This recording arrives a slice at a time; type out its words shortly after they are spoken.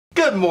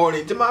Good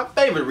morning to my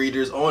favorite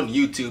readers on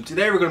YouTube.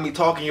 Today we're going to be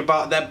talking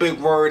about that big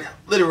word,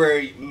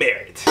 literary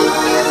merit.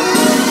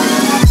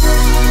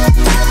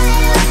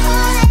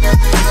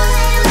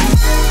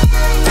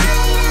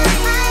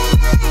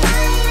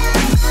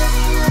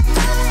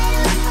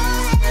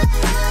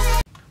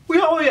 We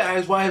always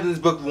ask, why has this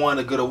book won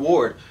a good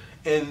award?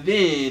 And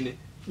then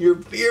your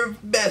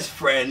best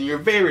friend, your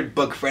favorite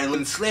book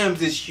friend,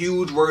 slams this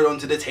huge word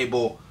onto the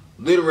table,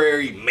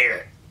 literary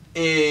merit.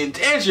 And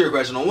to answer your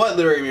question on what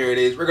literary merit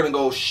is, we're going to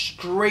go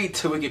straight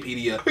to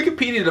Wikipedia.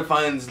 Wikipedia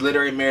defines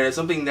literary merit as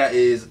something that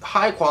is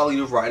high quality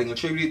of writing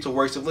attributed to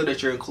works of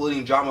literature,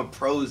 including drama,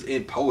 prose,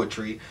 and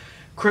poetry.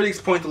 Critics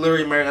point to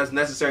literary merit as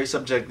necessary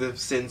subjective,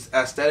 since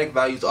aesthetic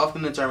value is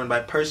often determined by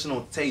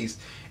personal taste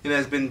and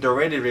has been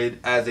derided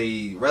as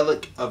a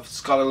relic of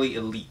scholarly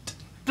elite.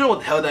 I don't know what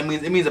the hell that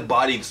means. It means a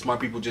body of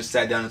smart people just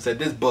sat down and said,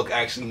 this book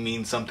actually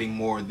means something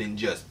more than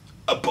just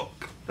a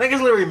book. I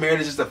guess literary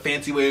merit is just a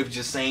fancy way of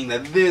just saying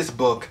that this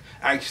book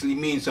actually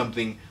means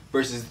something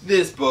versus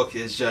this book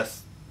is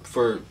just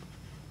for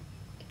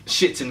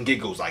shits and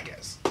giggles, I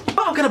guess.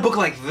 How can a book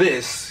like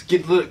this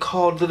get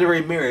called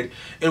literary merit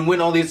and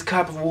win all these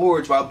type of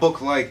awards while a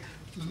book like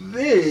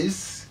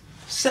this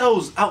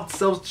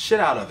outsells the shit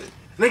out of it?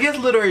 And I guess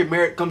literary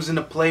merit comes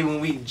into play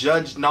when we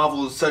judge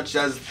novels such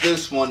as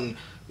this one,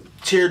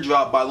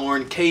 Teardrop by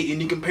Lauren Kate,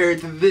 and you compare it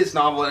to this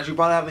novel that you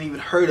probably haven't even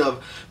heard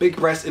of, Big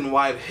Breasts and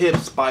Wide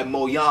Hips by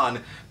Mo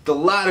Yan, the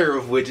latter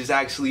of which is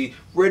actually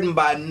written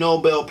by a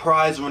Nobel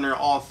Prize winner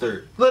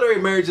author.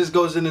 Literary merit just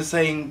goes into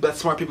saying that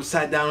smart people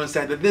sat down and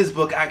said that this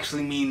book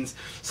actually means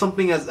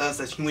something as us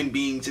as human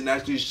beings and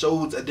actually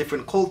shows a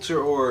different culture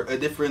or a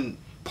different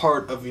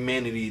part of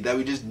humanity that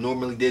we just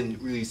normally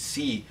didn't really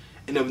see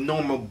in a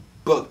normal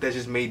book that's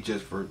just made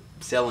just for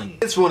selling.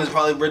 This one is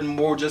probably written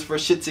more just for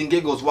shits and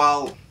giggles,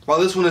 while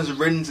this one is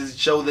written to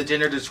show the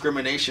gender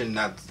discrimination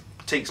that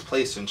takes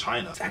place in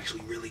China. It's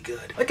actually really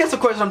good. I guess the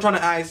question I'm trying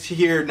to ask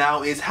here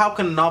now is, how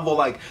can a novel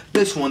like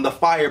this one, The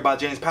Fire by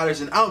James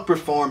Patterson,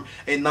 outperform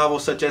a novel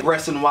such as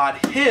Breasts and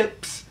Wide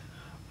Hips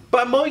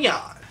by Mo Yan?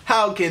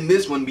 How can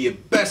this one be a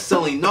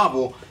best-selling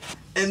novel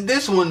and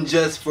this one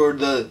just for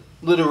the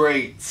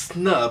literary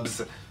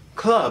snubs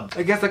club?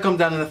 I guess that comes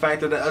down to the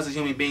fact that us as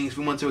human beings,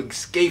 we want to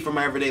escape from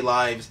our everyday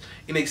lives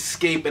and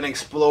escape and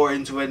explore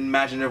into an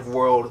imaginative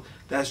world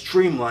that's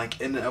dreamlike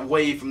and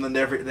away from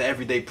the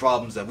everyday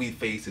problems that we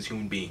face as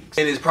human beings.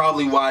 And it's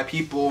probably why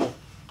people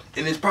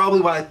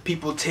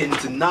tend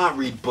to not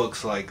read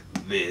books like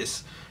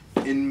this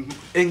and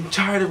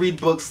try to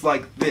read books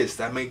like this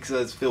that makes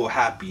us feel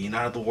happy and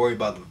not have to worry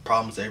about the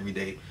problems that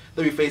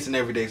we face in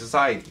everyday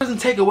society. It doesn't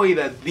take away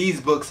that these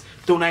books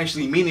don't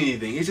actually mean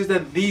anything. It's just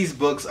that these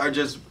books are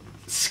just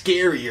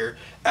scarier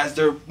as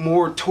they're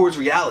more towards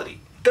reality.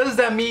 Does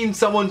that mean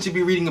someone should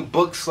be reading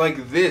books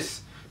like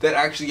this that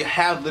actually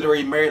have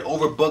literary merit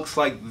over books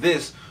like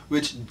this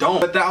which don't?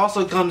 But that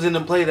also comes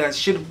into play that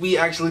should we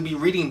actually be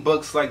reading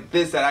books like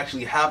this that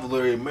actually have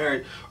literary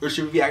merit, or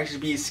should we actually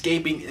be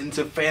escaping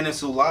into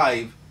fantasy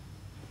life?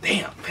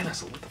 Damn,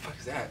 fantasy, what the fuck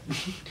is that?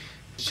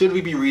 Should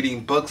we be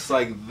reading books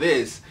like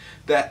this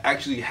that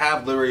actually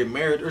have literary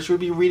merit, or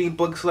should we be reading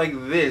books like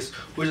this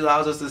which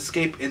allows us to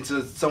escape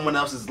into someone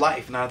else's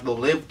life and not have to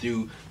live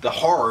through the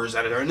horrors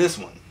that are in this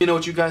one? You know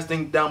what you guys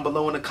think down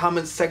below in the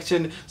comments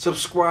section.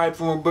 Subscribe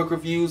for more book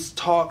reviews,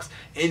 talks,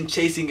 and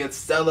chasing a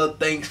Stella.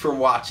 Thanks for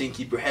watching.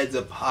 Keep your heads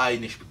up high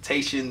and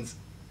expectations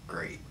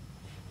great.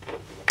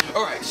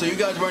 Alright, so you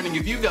guys are wondering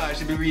if you guys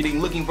should be reading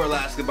Looking for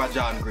Alaska by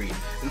John Green.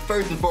 And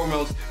first and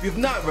foremost, if you've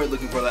not read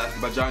Looking for Alaska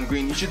by John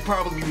Green, you should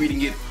probably be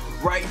reading it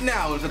right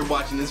now instead of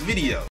watching this video.